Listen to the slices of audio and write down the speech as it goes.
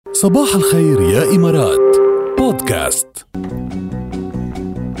صباح الخير يا إمارات بودكاست.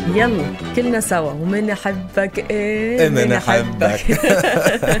 يلا كلنا سوا ومن حبك ايه من حبك.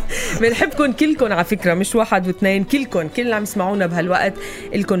 بنحبكم كلكم على فكرة، مش واحد واثنين، كلكم اللي عم يسمعونا بهالوقت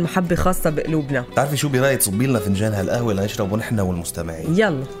لكم محبة خاصة بقلوبنا. تعرفي شو برايك تصبي لنا فنجان هالقهوة لنشربه نحن والمستمعين؟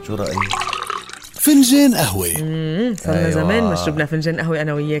 يلا شو رأيك؟ فنجان قهوة. صرنا أيوة. زمان ما شربنا فنجان قهوة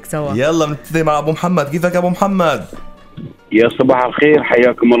أنا وياك سوا. يلا بنبتدي مع أبو محمد. كيفك أبو محمد؟ يا صباح الخير،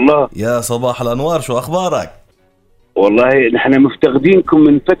 حياكم الله. يا صباح الأنوار، شو أخبارك؟ والله نحن مفتقدينكم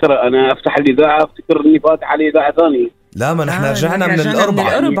من فترة. أنا أفتح الإذاعة أفتكر إني فاتح على إذاعة ثانية. لا ما نحن رجعنا من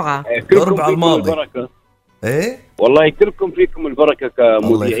الأربعة الماضي. إيه؟ والله كلكم فيكم البركة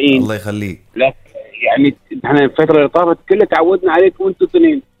كمذيعين. الله يخليك. لا يعني نحن الفترة اللي طافت كلها تعودنا عليكم وأنتوا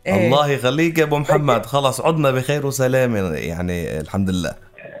اثنين. إيه؟ الله يخليك يا أبو محمد. خلاص عدنا بخير وسلام يعني الحمد لله.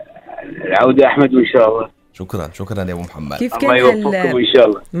 العودة أحمد إن شاء الله. شكرا يا أبو محمد. كيف الله يوفقكم إن شاء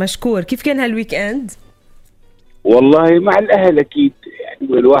الله. مشكور. كيف كان هالويك إند؟ والله مع الأهل أكيد،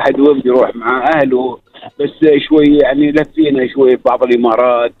 يعني الواحد وين بيروح مع أهله، بس شوي يعني لفينا شوي في بعض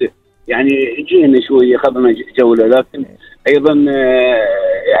الإمارات، يعني جينا شوي أخذنا جولة، لكن أيضا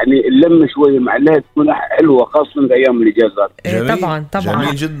يعني اللمة شوي مع الأهل تكون حلوة خاصة في أيام الإجازات. طبعا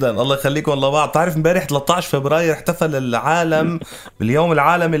جميل جدا. الله يخليكم لبعض. تعرف امبارح 13 فبراير احتفل العالم باليوم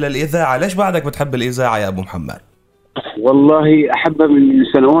العالمي للإذاعة. ليش بعدك بتحب الإذاعة يا أبو محمد؟ والله أحبها من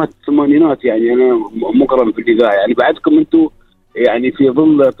سنوات الثمانينات، يعني أنا مغرم في الإذاعة، يعني بعدكم أنتم يعني في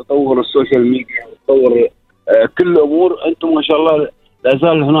ظل تطور السوشيال ميديا وتطور كل الأمور، أنتم ما شاء الله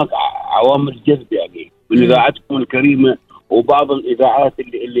لازال هناك عوامل جذب يعني من إذاعتكم الكريمة، وبعض الإذاعات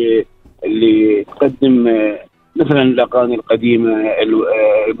اللي تقدم مثلا الأغاني القديمة،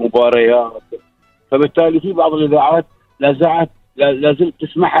 المباريات، فبالتالي في بعض الإذاعات لازلت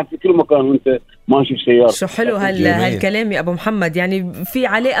تسمعها في كل مكان وانت ماشي بسيارة. شو حلو هالكلام يا أبو محمد، يعني في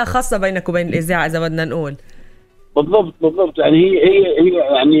علاقة خاصة بينك وبين الإذاعة إذا بدنا نقول. بالضبط يعني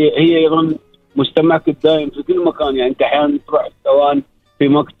هي أيضا مستمعك الدائم في كل مكان، يعني انت احيانا تروح سواء في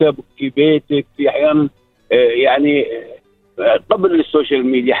مكتب في بيتك، في احيانا يعني قبل السوشيال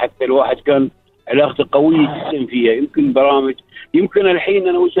ميديا حتى الواحد كان علاقته قوية جدا فيها. يمكن برامج، يمكن الحين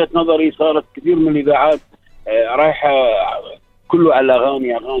انا وجهة نظري صارت كثير من الاذاعات رايحة كله على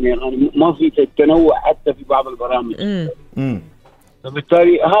اغاني، ما في تنوع حتى في بعض البرامج.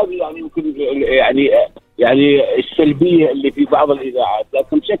 فبالتالي هذه يعني يمكن يعني السلبية اللي في بعض الاذاعات،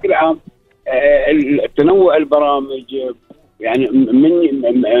 لكن بشكل عام التنوع البرامج يعني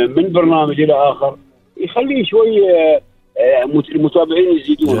من برنامج الى اخر يخلي شوي المتابعين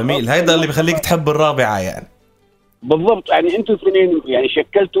يزيدون. جميل. هيدا اللي بخليك تحب الرابعة يعني. بالضبط. يعني انتم اثنين يعني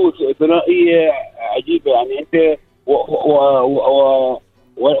شكلتوا ثنائيه عجيبه، يعني انت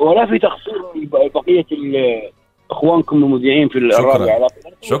ولا في تقصير بقيه اخوانكم المذيعين في الرابعه.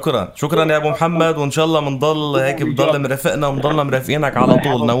 شكرا يا ابو محمد، وان شاء الله بنضل هيك بضل مرافقنا وبنضلنا مرافقينك على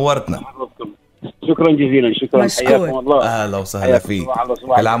طول. نورتنا. شكرا جزيلا. شكرا. حياكم الله. اهلا وسهلا فيك.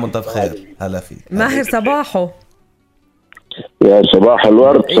 كل عام وانت بخير. هلا فيك. ماهر صباحو. يا صباح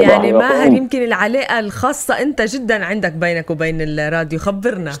الورد. يعني ماهر يمكن العلاقة الخاصة انت جدا عندك بينك وبين الراديو،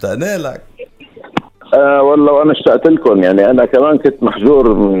 خبرنا. اشتقنا لك. والله وانا اشتقت لكم، يعني انا كمان كنت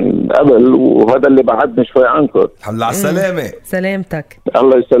محجور من قبل، وهذا اللي بعدني شوي عنكم. الحمد لله على السلامة. سلامتك.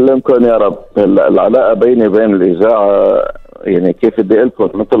 الله يسلمكم يا رب. العلاقة بيني وبين الإذاعة يعني كيف بدي لكم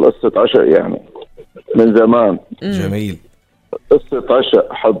مثل قصة عشق، يعني من زمان. جميل. قصة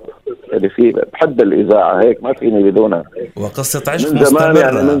عشق حب اللي فيه، بحب الإذاعة هيك ما فيني بدونها. وقصة عشق من زمان،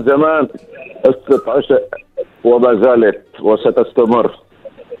 يعني من زمان قصة عشق وما زالت وستستمر،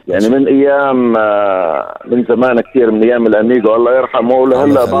 يعني من أيام من زمان كثير، من أيام الأميغو الله يرحمه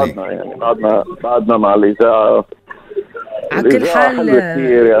ولهلا بعدنا، يعني بعدنا مع الإذاعة. على كل حال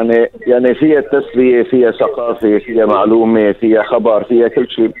كثير يعني فيها تسلية، فيها ثقافة، فيها معلومة، فيها خبر، فيها كل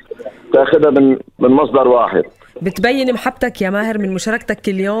شيء تاخذها من مصدر واحد. بتبين محبتك يا ماهر من مشاركتك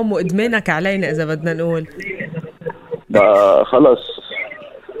كل يوم وإدمانك علينا إذا بدنا نقول. خلص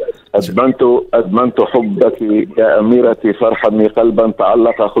أدمنت حبك يا أميرتي، فارحمي قلبا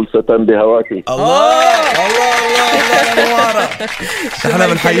تعلق خلصة بهواك. الله احنا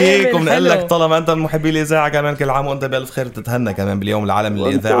بنحييك وبنقول لك طالما انت من محبي الاذاعه كمان كل عام وانت بالف خير. تتهنى كمان باليوم العالمي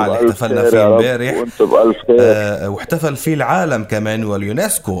للاذاعه اللي احتفلنا فيه امبارح، واحتفل فيه العالم كمان،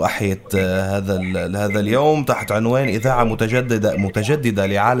 واليونسكو احيت هذا اليوم تحت عنوان اذاعه متجدده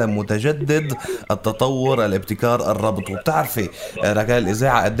لعالم متجدد، التطور، الابتكار، الربط. وبتعرفي رجال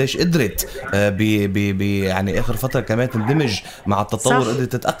الاذاعه قديش قدرت يعني اخر فتره كمان تندمج مع التطور،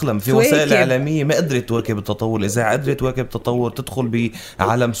 قدرت تتاقلم في وسائل اعلاميه ما قدرت تواكب التطور. الاذاعه قادرة تواكب التطور، تدخل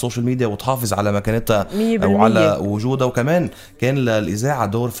بعالم السوشيال ميديا وتحافظ على مكانتها وعلى وجودها. وكمان كان للإذاعة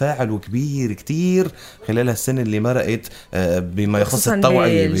دور فاعل وكبير كتير خلال السنة اللي مرقت بما يخص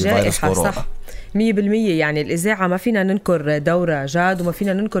التوعية بفيروس كورونا. 100%. يعني الإذاعة ما فينا ننكر دورة جاد، وما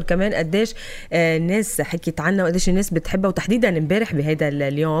فينا ننكر كمان قديش الناس حكيت عنها وقديش الناس بتحبها. وتحديدا امبارح بهذا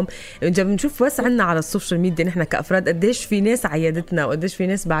اليوم إذا بنشوف بس عنا على السوشيال ميديا نحن كأفراد قديش في ناس عيدتنا وقديش في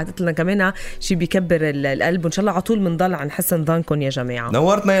ناس بعتت لنا كمان شيء بيكبر القلب. وإن شاء الله عطول منضل عن حسن ظنكم يا جماعة.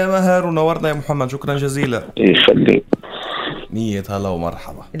 نورتنا يا ماهر ونورتنا يا محمد، شكرا جزيلا. يخليك. نية هلا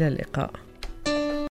ومرحبا، إلى اللقاء.